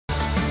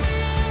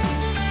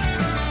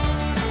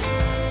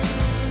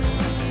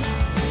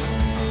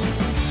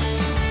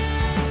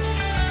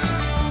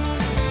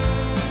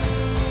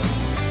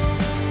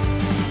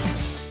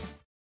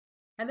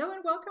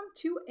welcome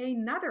to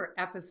another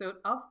episode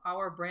of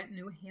our brand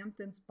new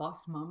Hamptons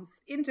Boss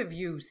Moms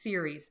interview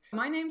series.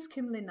 My name's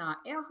Kim Lena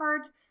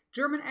Erhardt,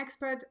 German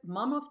expat,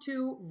 mom of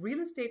two, real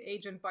estate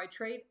agent by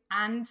trade,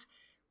 and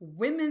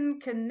women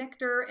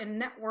connector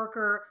and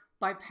networker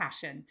by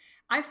passion.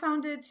 I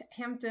founded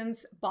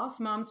Hamptons Boss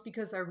Moms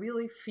because I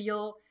really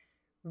feel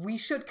we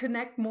should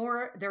connect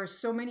more. There are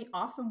so many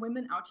awesome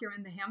women out here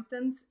in the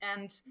Hamptons,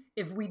 and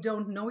if we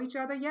don't know each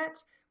other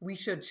yet, we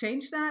should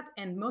change that.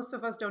 And most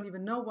of us don't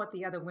even know what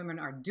the other women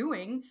are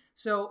doing,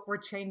 so we're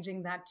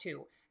changing that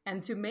too.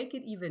 And to make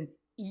it even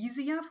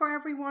easier for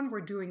everyone,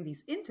 we're doing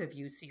these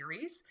interview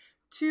series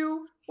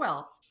to,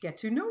 well, get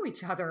to know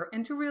each other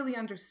and to really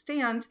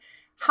understand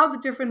how the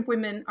different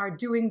women are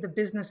doing the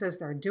businesses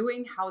they're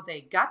doing, how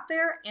they got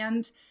there,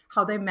 and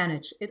how they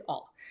manage it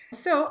all.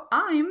 So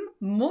I'm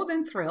more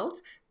than thrilled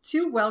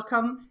to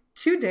welcome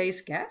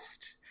today's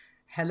guest.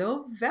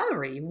 Hello,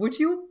 Valerie. Would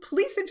you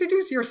please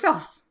introduce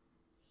yourself?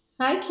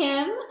 Hi,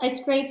 Kim.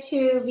 It's great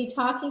to be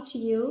talking to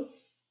you.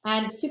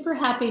 I'm super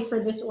happy for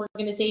this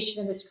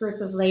organization and this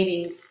group of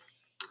ladies.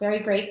 Very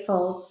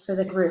grateful for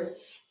the group.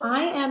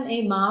 I am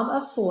a mom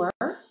of four,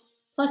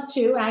 plus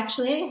two,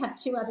 actually. I have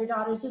two other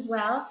daughters as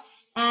well.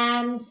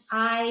 And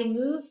I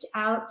moved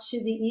out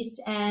to the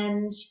East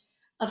End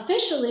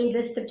officially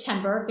this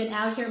September. Been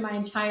out here my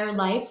entire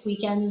life,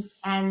 weekends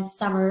and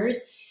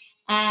summers.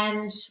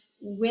 And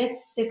with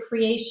the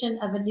creation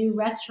of a new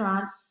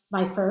restaurant,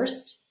 my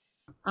first,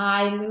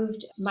 I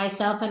moved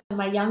myself and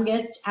my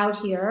youngest out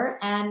here,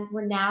 and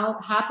we're now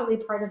happily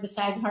part of the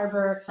Sag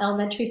Harbor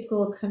Elementary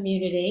School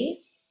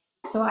community.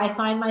 So I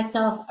find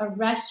myself a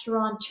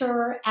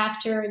restaurateur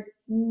after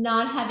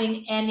not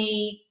having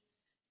any,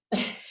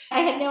 I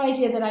had no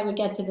idea that I would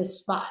get to this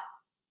spot.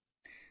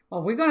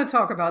 Well, we're going to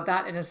talk about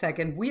that in a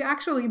second. We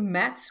actually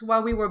met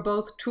while we were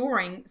both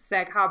touring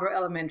Sag Harbor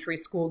Elementary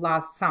School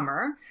last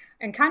summer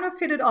and kind of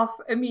hit it off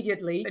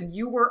immediately. And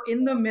you were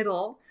in the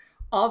middle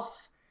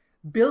of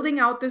building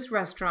out this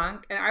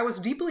restaurant. And I was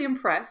deeply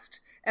impressed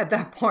at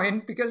that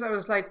point because I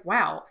was like,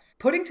 wow,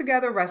 putting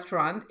together a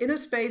restaurant in a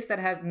space that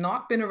has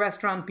not been a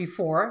restaurant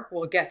before,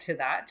 we'll get to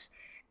that,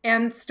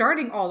 and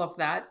starting all of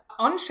that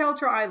on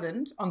Shelter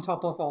Island on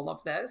top of all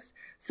of this.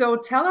 So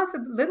tell us a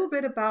little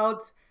bit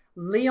about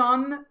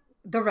LÉON,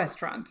 the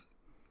restaurant.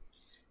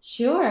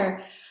 Sure.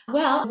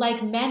 Well,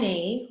 like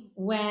many,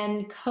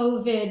 when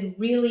COVID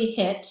really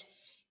hit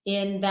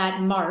in that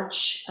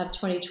March of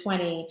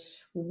 2020,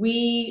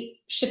 we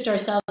shipped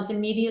ourselves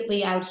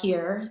immediately out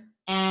here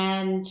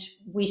and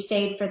we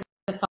stayed for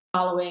the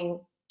following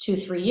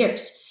 2-3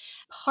 years.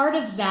 Part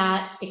of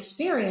that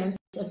experience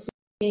of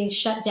being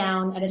shut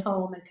down and at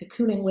home and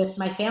cocooning with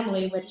my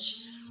family,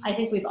 which I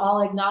think we've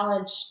all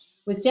acknowledged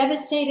was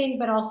devastating,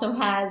 but also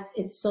has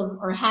its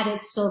had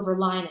its silver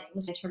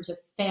linings in terms of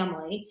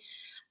family.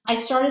 I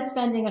started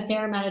spending a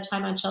fair amount of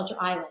time on Shelter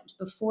Island.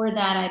 Before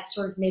that, I'd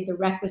sort of made the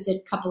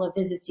requisite couple of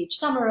visits each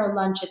summer, a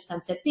lunch at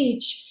Sunset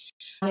Beach,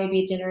 maybe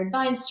a dinner at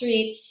Vine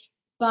Street.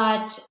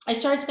 But I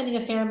started spending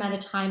a fair amount of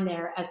time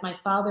there as my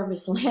father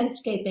was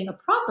landscaping a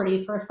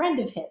property for a friend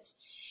of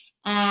his.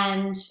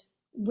 And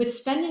with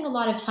spending a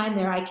lot of time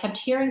there, I kept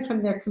hearing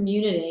from their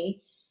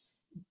community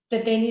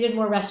that they needed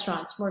more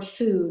restaurants, more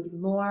food,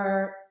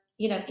 more,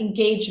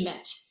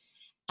 engagement.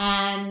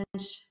 And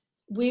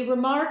we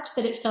remarked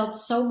that it felt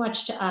so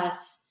much to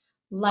us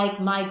like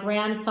my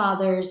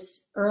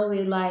grandfather's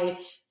early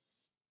life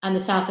in the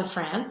south of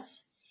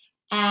France.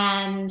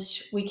 And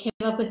we came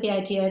up with the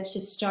idea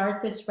to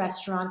start this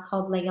restaurant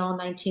called LÉON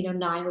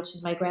 1909, which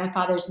is my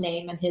grandfather's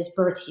name and his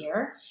birth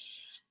year,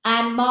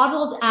 and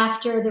modeled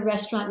after the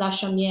restaurant La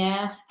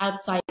Chaumière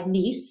outside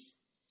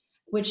Nice,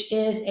 which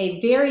is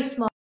a very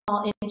small,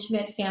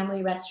 intimate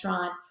family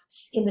restaurant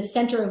in the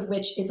center of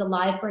which is a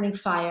live burning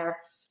fire.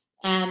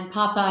 And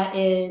Papa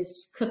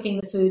is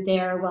cooking the food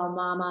there while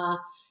Mama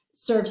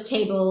serves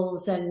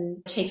tables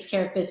and takes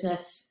care of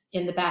business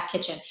in the back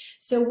kitchen.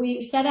 So we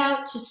set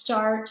out to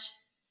start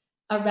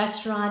a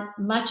restaurant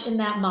much in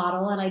that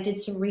model. And I did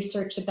some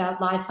research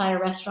about live fire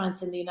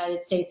restaurants in the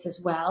United States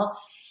as well.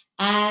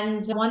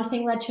 And one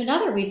thing led to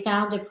another. We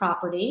found a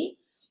property,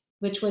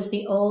 which was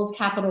the old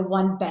Capital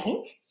One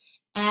Bank.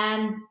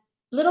 And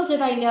little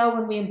did I know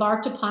when we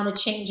embarked upon a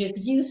change of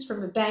use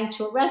from a bank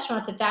to a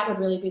restaurant that would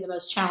really be the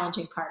most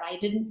challenging part. I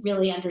didn't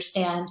really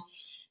understand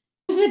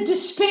the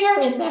despair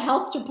in the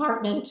health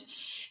department,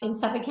 in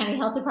Suffolk County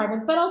Health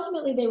Department, but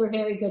ultimately they were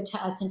very good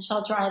to us, and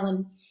Shelter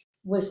Island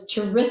was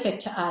terrific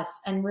to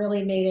us and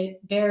really made it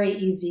very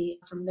easy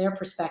from their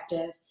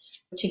perspective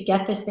to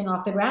get this thing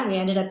off the ground. We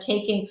ended up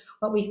taking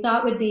what we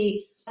thought would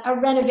be a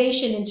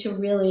renovation into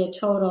really a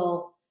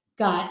total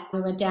gut.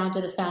 We went down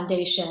to the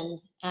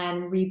foundation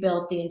and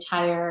rebuilt the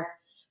entire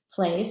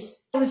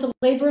place. It was a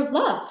labor of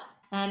love.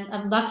 And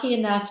I'm lucky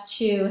enough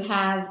to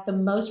have the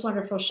most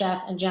wonderful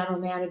chef and general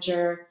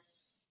manager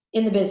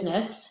in the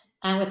business.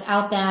 And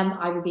without them,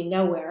 I would be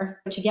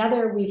nowhere.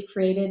 Together, we've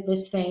created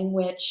this thing,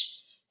 which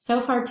so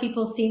far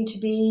people seem to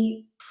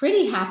be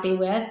pretty happy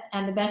with.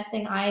 And the best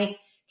thing I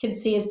can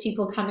see is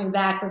people coming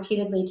back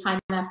repeatedly, time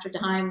after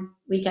time,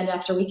 weekend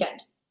after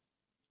weekend.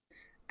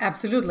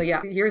 Absolutely,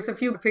 yeah. Here's a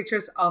few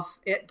pictures of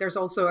it. There's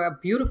also a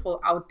beautiful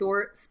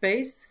outdoor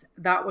space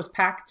that was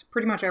packed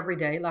pretty much every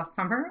day last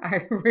summer.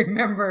 I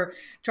remember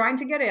trying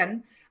to get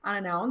in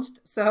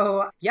unannounced.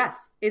 So,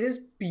 yes, it is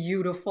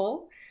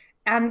beautiful.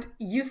 And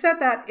you said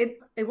that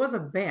it was a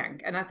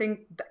bank, and I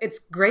think it's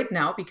great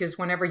now because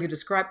whenever you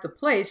describe the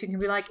place, you can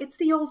be like, it's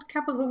the old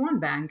Capital One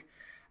bank.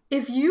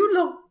 If you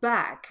look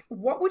back,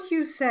 what would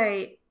you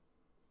say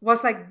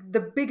was like the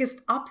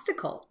biggest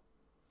obstacle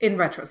in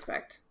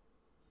retrospect?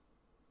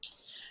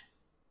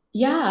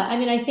 Yeah, I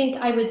mean, I think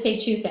I would say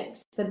two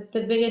things.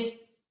 The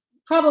biggest,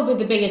 probably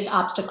the biggest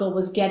obstacle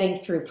was getting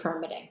through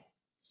permitting,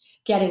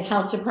 getting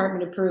health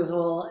department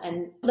approval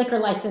and liquor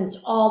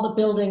license, all the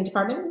building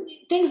department,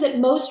 things that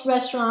most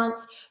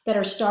restaurants that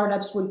are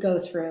startups would go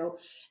through.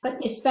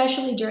 But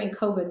especially during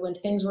COVID, when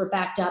things were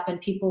backed up and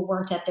people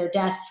weren't at their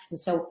desks, and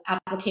so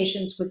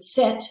applications would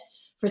sit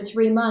for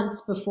 3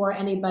 months before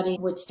anybody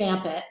would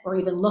stamp it or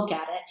even look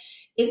at it.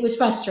 It was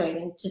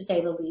frustrating, to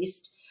say the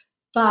least.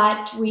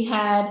 But we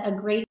had a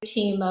great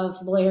team of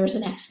lawyers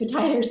and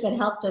expediters that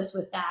helped us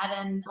with that.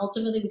 And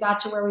ultimately, we got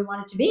to where we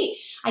wanted to be.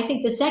 I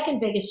think the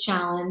second biggest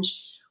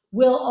challenge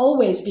will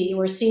always be,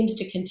 or seems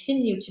to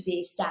continue to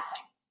be,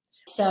 staffing.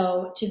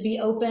 So to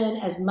be open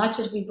as much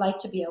as we'd like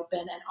to be open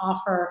and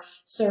offer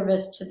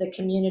service to the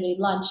community,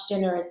 lunch,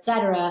 dinner,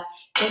 etc.,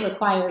 it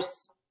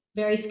requires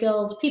very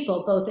skilled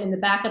people, both in the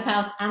back of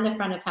house and the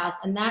front of house.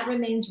 And that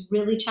remains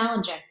really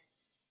challenging.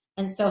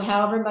 And so,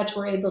 however much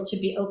we're able to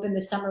be open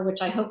this summer, which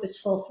I hope is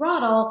full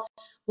throttle,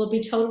 will be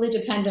totally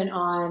dependent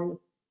on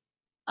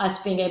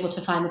us being able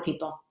to find the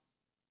people.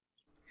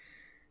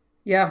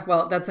 Yeah,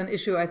 well, that's an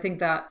issue I think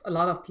that a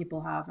lot of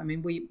people have. I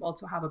mean, we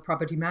also have a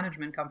property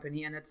management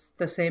company, and it's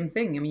the same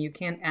thing. I mean, you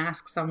can't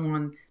ask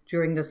someone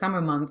during the summer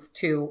months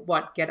to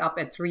get up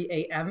at 3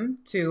 a.m.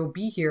 to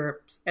be here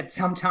at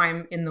some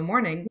time in the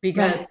morning Right.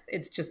 because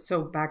it's just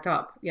so backed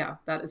up. Yeah,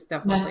 that is Yeah.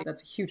 definitely,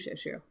 that's a huge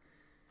issue.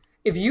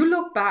 If you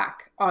look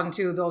back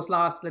onto those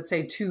last, let's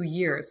say, 2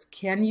 years,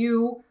 can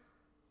you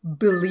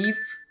believe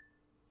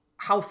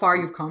how far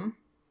you've come?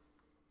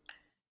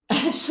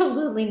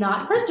 Absolutely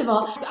not. First of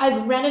all,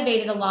 I've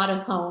renovated a lot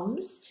of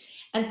homes.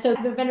 And so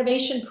the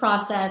renovation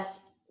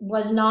process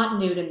was not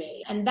new to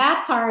me. And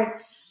that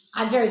part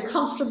I'm very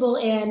comfortable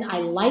in. I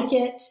like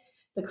it.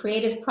 The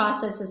creative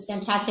process is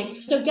fantastic.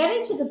 So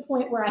getting to the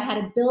point where I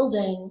had a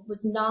building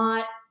was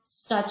not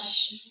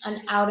such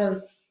an out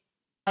of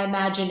my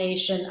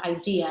imagination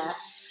idea.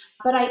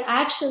 But I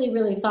actually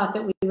really thought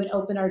that we would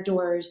open our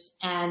doors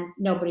and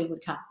nobody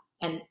would come.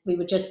 And we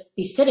would just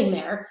be sitting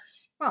there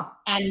Well,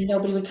 and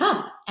nobody would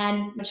come.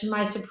 And to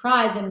my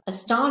surprise and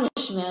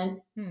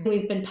astonishment, hmm.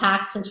 we've been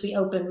packed since we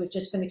opened. We've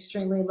just been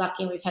extremely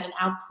lucky. We've had an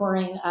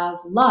outpouring of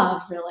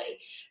love, really,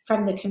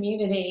 from the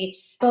community,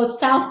 both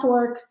South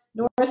Fork,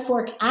 North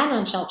Fork, and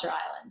on Shelter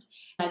Island.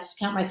 I just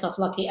count myself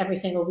lucky every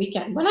single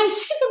weekend. When I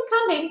see them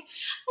coming,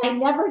 I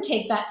never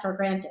take that for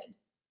granted.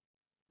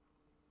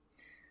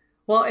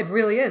 Well, it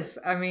really is.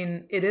 I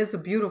mean, it is a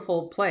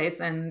beautiful place,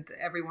 and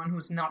everyone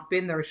who's not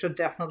been there should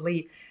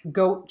definitely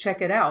go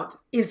check it out.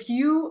 If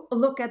you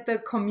look at the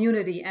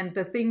community and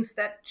the things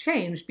that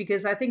changed,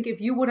 because I think if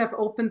you would have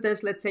opened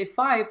this, let's say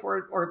 5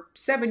 or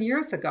 7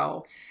 years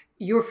ago,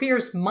 your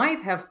fears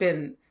might have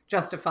been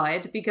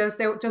justified because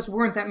there just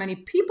weren't that many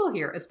people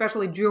here,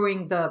 especially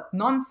during the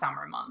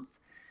non-summer month.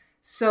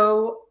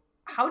 So,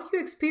 how do you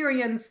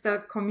experience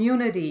the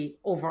community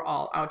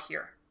overall out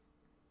here?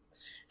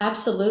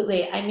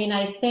 Absolutely. I mean,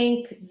 I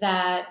think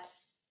that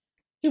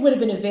it would have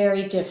been a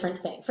very different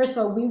thing. First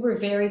of all, we were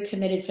very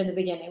committed from the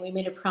beginning. We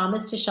made a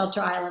promise to Shelter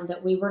Island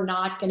that we were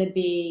not going to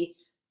be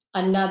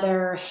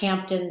another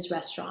Hamptons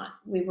restaurant.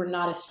 We were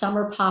not a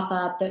summer pop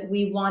up, that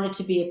we wanted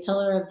to be a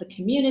pillar of the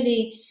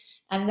community.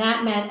 And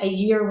that meant a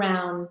year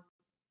round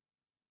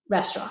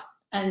restaurant.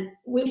 And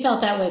we felt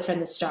that way from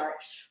the start.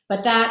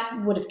 But that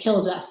would have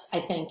killed us, I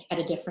think, at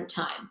a different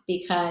time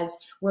because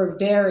we're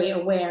very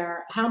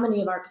aware how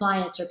many of our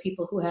clients are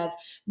people who have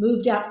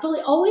moved out fully,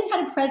 always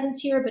had a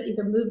presence here, but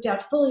either moved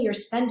out fully or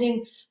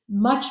spending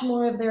much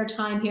more of their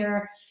time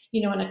here,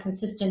 on a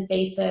consistent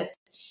basis.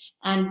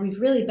 And we've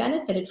really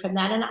benefited from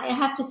that. And I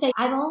have to say,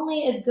 I'm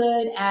only as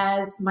good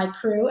as my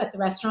crew at the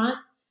restaurant,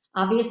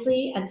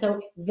 obviously. And so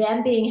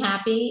them being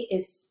happy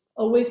is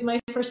always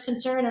my first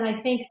concern. And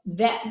I think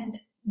that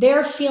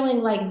they're feeling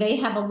like they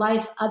have a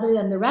life other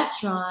than the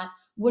restaurant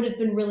would have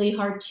been really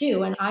hard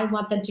too. And I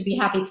want them to be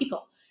happy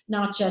people,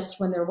 not just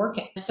when they're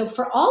working. So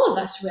for all of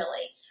us,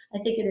 really, I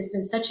think it has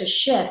been such a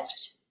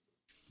shift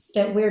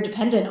that we're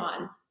dependent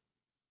on.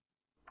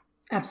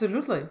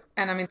 Absolutely.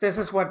 And I mean, this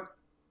is what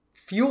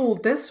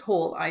fueled this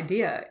whole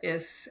idea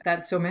is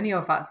that so many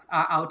of us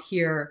are out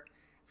here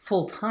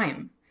full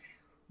time.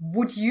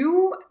 Would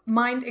you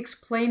mind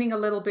explaining a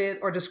little bit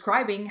or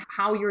describing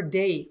how your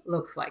day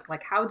looks like?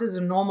 Like, how does a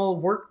normal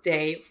work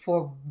day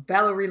for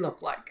Valerie look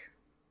like?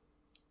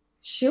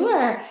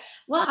 Sure.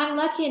 Well, I'm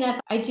lucky enough.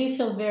 I do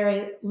feel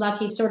very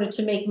lucky sort of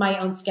to make my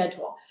own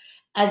schedule.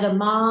 As a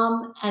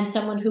mom and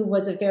someone who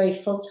was a very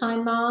full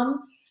time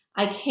mom,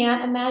 I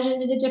can't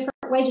imagine it a different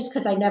different way just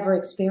because I never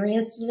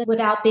experienced it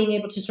without being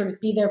able to sort of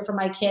be there for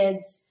my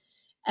kids,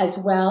 as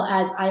well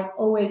as I've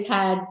always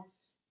had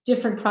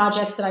different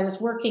projects that I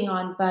was working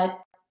on, but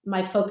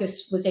my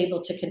focus was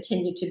able to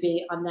continue to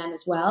be on them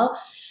as well.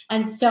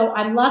 And so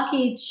I'm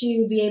lucky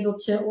to be able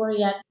to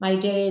orient my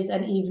days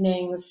and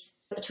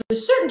evenings to a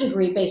certain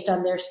degree based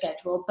on their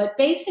schedule. But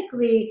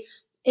basically,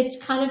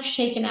 it's kind of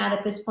shaken out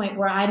at this point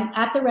where I'm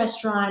at the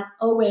restaurant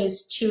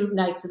always 2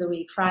 nights of the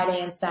week,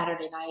 Friday and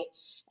Saturday night,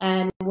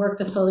 and work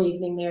the full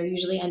evening there,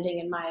 usually ending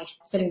in my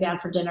sitting down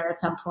for dinner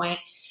at some point.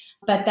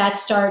 But that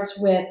starts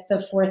with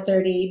the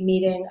 4:30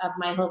 meeting of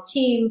my whole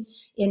team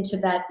into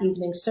that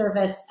evening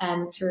service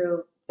and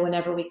through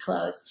whenever we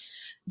close.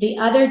 The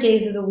other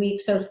days of the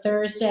week, so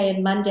Thursday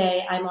and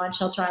Monday, I'm on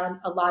Shelter Island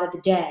a lot of the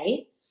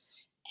day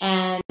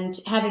and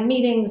having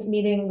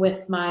meeting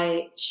with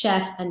my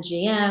chef and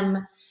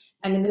GM.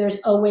 I mean,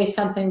 there's always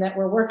something that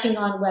we're working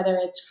on, whether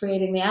it's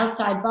creating the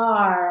outside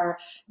bar,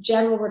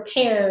 general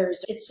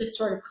repairs. It's just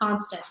sort of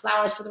constant.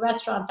 Flowers for the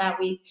restaurant that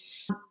week.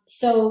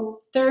 So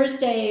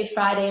Thursday,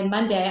 Friday, and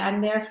Monday,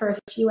 I'm there for a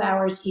few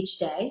hours each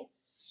day.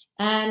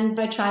 And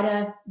I try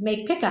to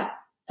make pickup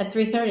at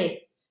 3:30,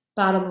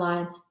 bottom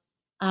line.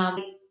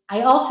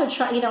 I also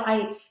try,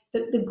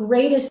 the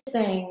greatest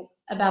thing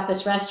about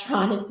this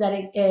restaurant is that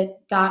it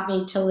got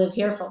me to live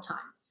here full time.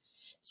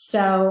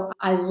 So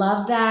I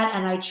love that,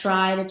 and I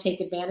try to take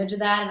advantage of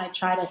that, and I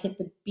try to hit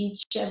the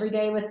beach every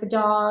day with the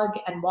dog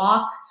and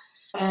walk.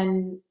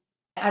 And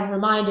I'm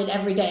reminded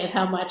every day of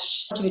how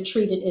much of a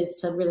treat it is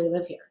to really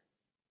live here.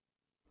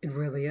 It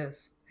really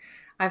is.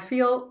 I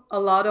feel a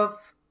lot of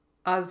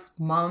us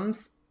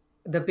moms,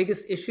 the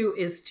biggest issue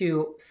is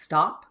to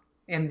stop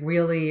and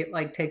really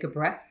like take a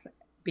breath,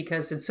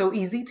 because it's so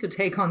easy to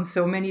take on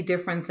so many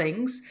different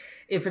things.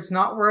 If it's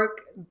not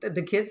work,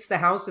 the kids, the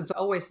house, it's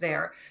always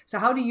there. So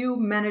how do you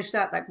manage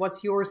that? Like,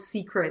 what's your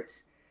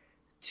secret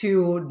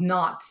to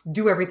not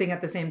do everything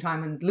at the same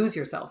time and lose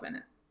yourself in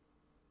it?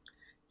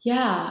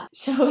 Yeah.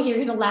 So you're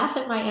going to laugh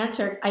at my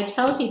answer. I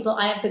tell people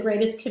I have the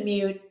greatest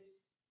commute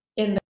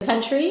in the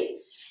country.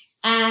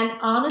 And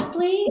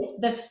honestly,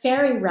 the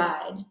ferry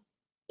ride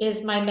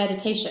is my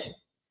meditation.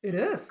 It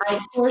is. I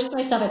force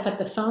myself, I put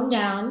the phone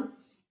down.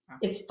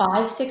 It's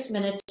 5, 6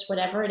 minutes,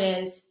 whatever it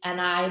is. And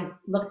I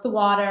look at the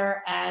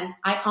water and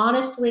I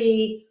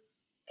honestly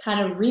kind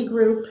of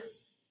regroup,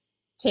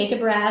 take a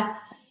breath.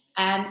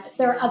 And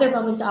there are other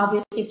moments,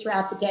 obviously,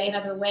 throughout the day in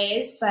other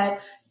ways,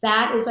 but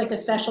that is like a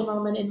special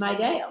moment in my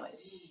day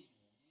always.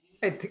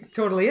 It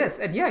totally is.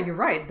 And yeah, you're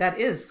right. That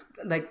is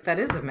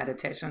a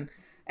meditation.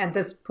 And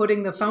this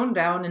putting the phone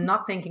down and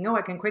not thinking, oh,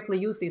 I can quickly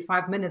use these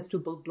 5 minutes to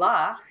blah,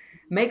 blah,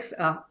 makes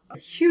a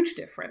huge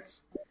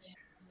difference.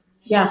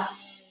 Yeah.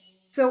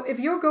 So if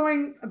you're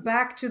going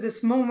back to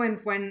this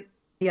moment when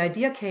the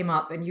idea came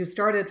up and you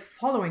started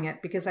following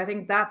it, because I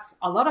think that's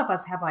a lot of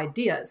us have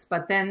ideas,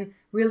 but then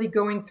really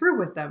going through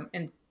with them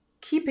and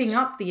keeping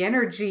up the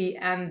energy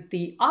and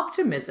the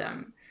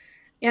optimism.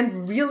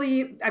 And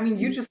really, I mean,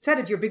 you just said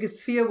it, your biggest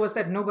fear was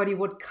that nobody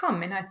would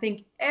come. And I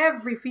think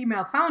every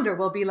female founder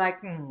will be like,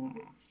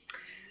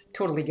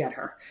 totally get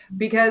her.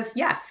 Because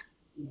yes,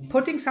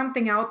 putting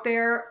something out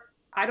there,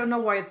 I don't know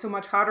why it's so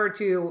much harder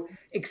to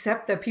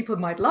accept that people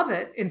might love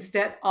it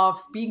instead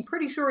of being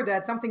pretty sure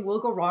that something will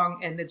go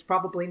wrong and it's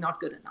probably not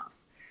good enough.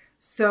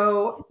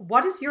 So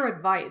what is your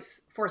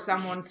advice for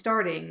someone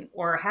starting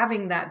or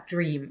having that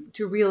dream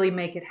to really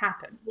make it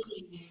happen?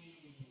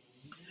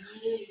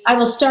 I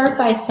will start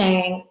by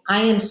saying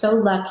I am so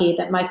lucky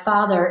that my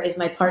father is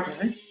my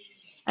partner.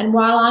 And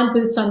while I'm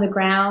boots on the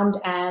ground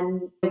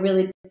and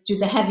really do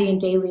the heavy and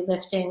daily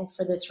lifting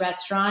for this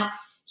restaurant,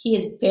 he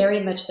is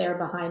very much there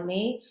behind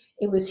me.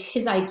 It was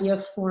his idea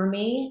for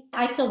me.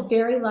 I feel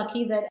very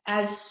lucky that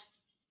as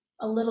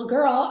a little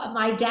girl,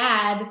 my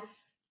dad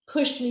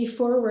pushed me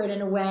forward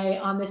in a way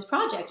on this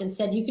project and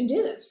said, you can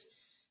do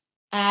this.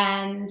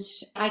 And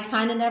I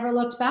kind of never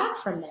looked back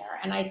from there.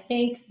 And I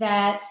think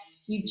that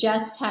you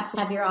just have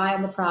to have your eye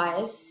on the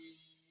prize.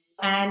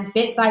 And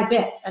bit by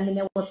bit, I mean,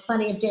 there were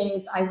plenty of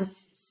days I was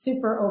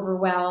super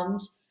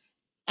overwhelmed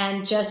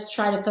and just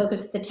try to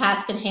focus the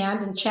task in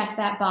hand and check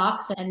that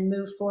box and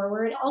move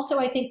forward. Also,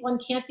 I think one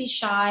can't be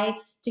shy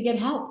to get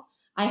help.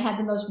 I had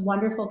the most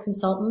wonderful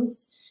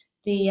consultants,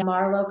 the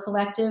Marlowe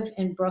Collective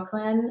in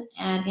Brooklyn,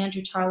 and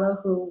Andrew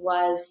Tarlow, who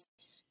was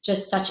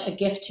just such a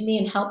gift to me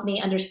and helped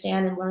me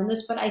understand and learn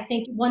this. But I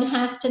think one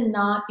has to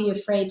not be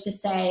afraid to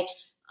say,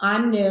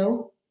 I'm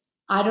new,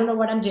 I don't know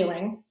what I'm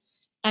doing,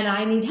 and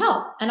I need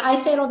help. And I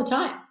say it all the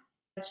time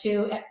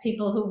to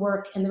people who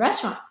work in the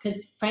restaurant,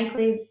 because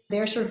frankly,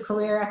 they're sort of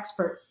career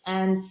experts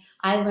and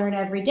I learn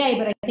every day,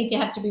 but I think you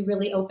have to be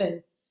really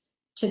open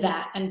to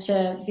that and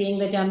to being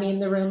the dummy in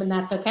the room, and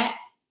that's okay.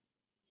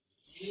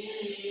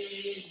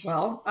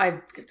 Well, I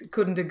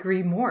couldn't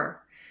agree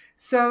more.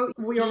 So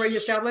we already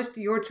established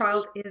your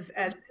child is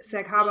at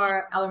Sag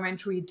Harbor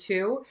Elementary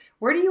too.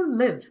 Where do you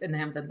live in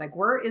Hampton? Like,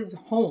 where is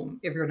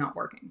home if you're not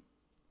working?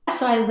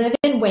 So I live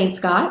in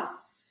Wainscott,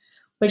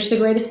 which the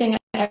greatest thing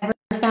I ever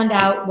found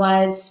found out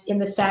was in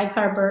the Sag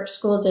Harbor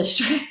School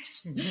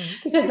District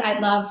because I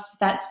loved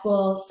that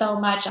school so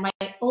much. My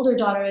older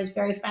daughter is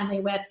very friendly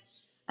with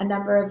a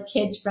number of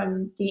kids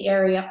from the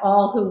area,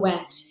 all who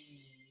went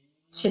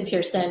to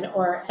Pearson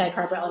or Sag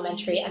Harbor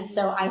Elementary. And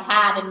so I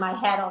had in my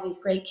head all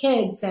these great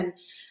kids. And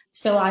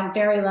so I'm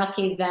very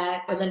lucky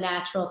that it was a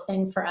natural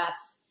thing for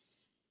us.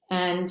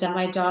 And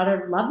my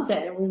daughter loves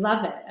it and we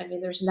love it. I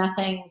mean, there's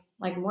nothing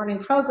like morning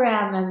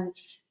program and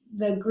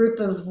the group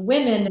of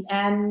women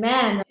and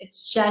men.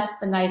 It's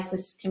just the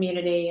nicest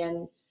community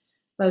and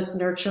most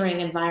nurturing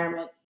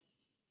environment.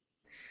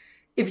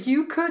 If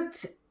you could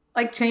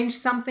like change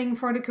something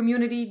for the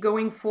community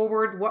going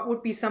forward, what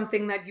would be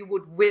something that you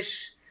would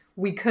wish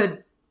we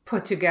could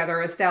put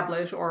together,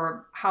 establish,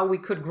 or how we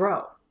could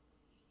grow?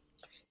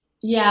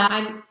 Yeah,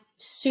 I'm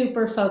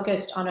super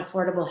focused on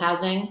affordable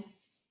housing.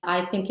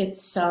 I think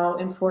it's so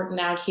important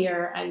out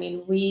here. I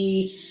mean,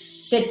 we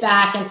sit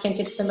back and think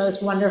it's the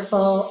most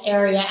wonderful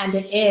area, and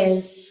it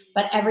is,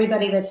 but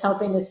everybody that's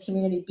helping this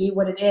community be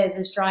what it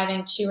is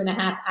driving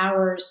 2.5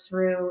 hours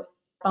through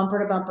bumper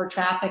to bumper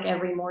traffic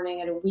every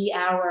morning at a wee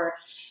hour.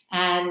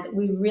 And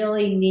we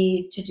really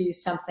need to do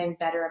something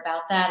better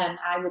about that. And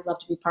I would love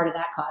to be part of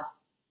that cause.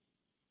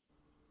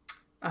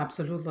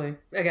 Absolutely.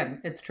 Again,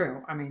 it's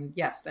true. I mean,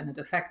 yes, and it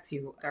affects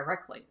you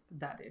directly,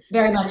 that issue.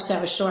 Very much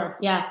so, sure.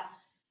 Yeah.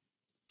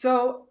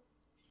 So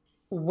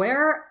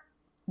where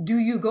do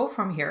you go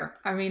from here?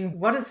 I mean,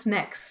 what is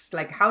next?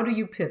 Like, how do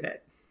you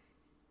pivot?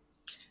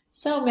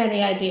 So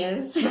many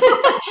ideas. I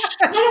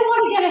don't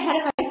want to get ahead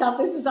of myself.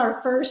 This is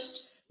our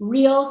first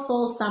real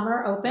full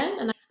summer open,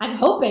 and I'm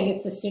hoping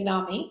it's a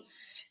tsunami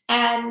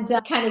and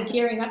kind of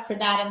gearing up for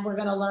that. And we're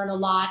going to learn a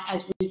lot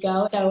as we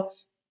go. So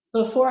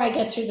before I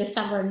get through the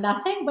summer,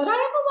 nothing, but I have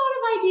a lot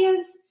of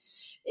ideas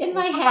in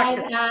my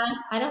head.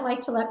 I don't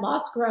like to let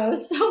moss grow,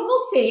 so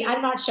we'll see.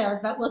 I'm not sure,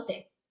 but we'll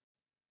see.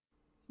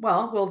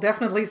 Well, we'll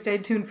definitely stay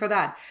tuned for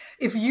that.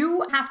 If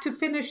you have to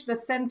finish the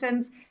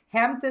sentence,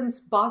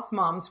 Hampton's Boss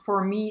Moms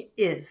for me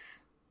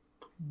is,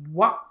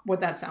 what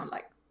would that sound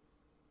like?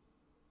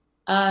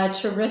 A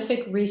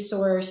terrific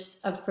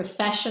resource of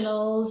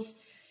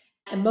professionals,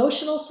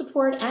 emotional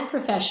support and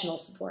professional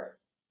support.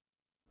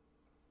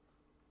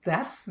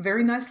 That's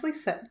very nicely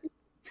said.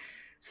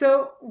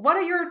 So what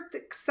are your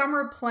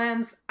summer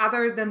plans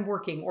other than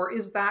working, or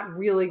is that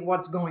really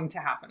what's going to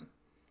happen?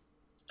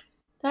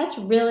 That's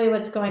really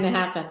what's going to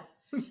happen.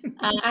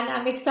 And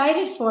I'm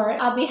excited for it.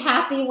 I'll be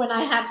happy when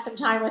I have some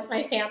time with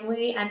my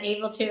family and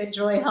able to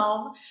enjoy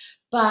home.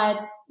 But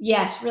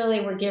yes, really,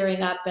 we're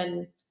gearing up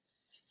and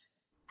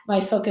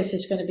my focus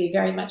is going to be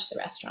very much the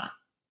restaurant.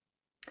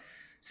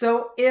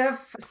 So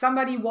if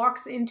somebody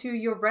walks into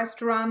your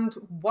restaurant,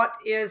 what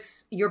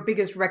is your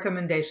biggest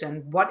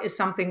recommendation? What is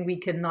something we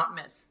cannot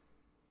miss?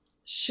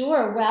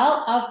 Sure.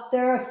 Well,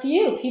 there are a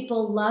few.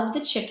 People love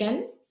the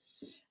chicken.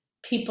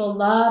 People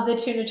love the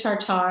tuna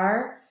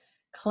tartare,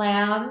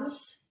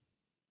 clams,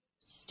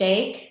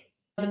 steak.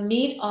 The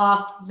meat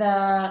off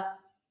the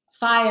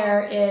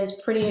fire is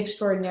pretty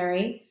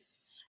extraordinary.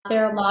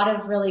 There are a lot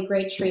of really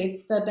great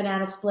treats. The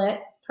banana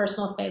split,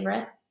 personal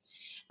favorite.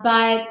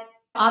 But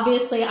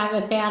obviously, I'm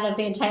a fan of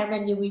the entire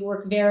menu. We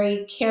work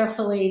very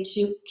carefully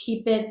to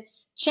keep it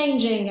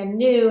changing and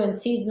new and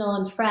seasonal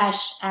and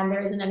fresh. And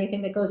there isn't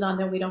anything that goes on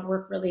that we don't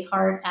work really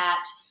hard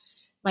at.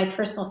 My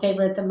personal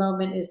favorite at the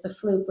moment is the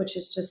fluke, which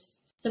is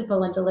just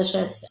simple and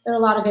delicious. There are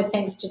a lot of good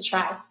things to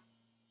try.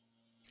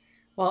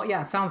 Well,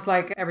 yeah, sounds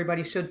like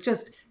everybody should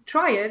just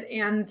try it.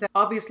 And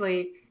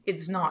obviously,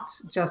 it's not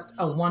just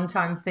a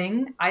one-time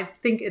thing. I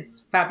think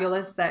it's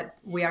fabulous that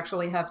we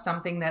actually have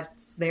something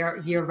that's there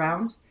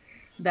year-round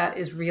that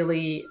is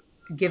really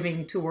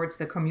giving towards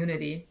the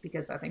community,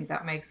 because I think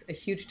that makes a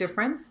huge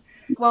difference.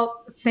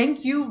 Well,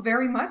 thank you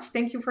very much.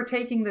 Thank you for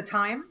taking the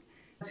time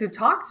to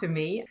talk to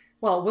me.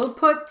 Well, we'll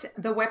put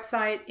the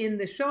website in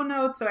the show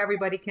notes so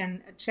everybody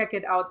can check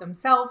it out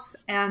themselves.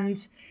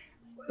 And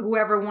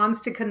whoever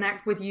wants to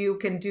connect with you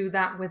can do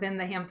that within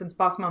the Hampton's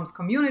Boss Moms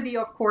community,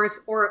 of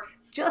course, or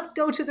just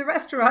go to the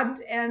restaurant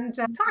and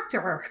talk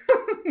to her.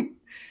 Thank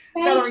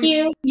Valerie.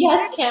 you.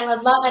 Yes, Kim,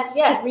 I'd love it.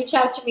 Yeah, reach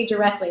out to me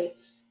directly.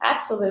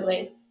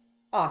 Absolutely.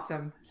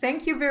 Awesome.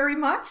 Thank you very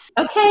much.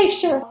 Okay,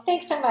 sure.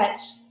 Thanks so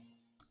much.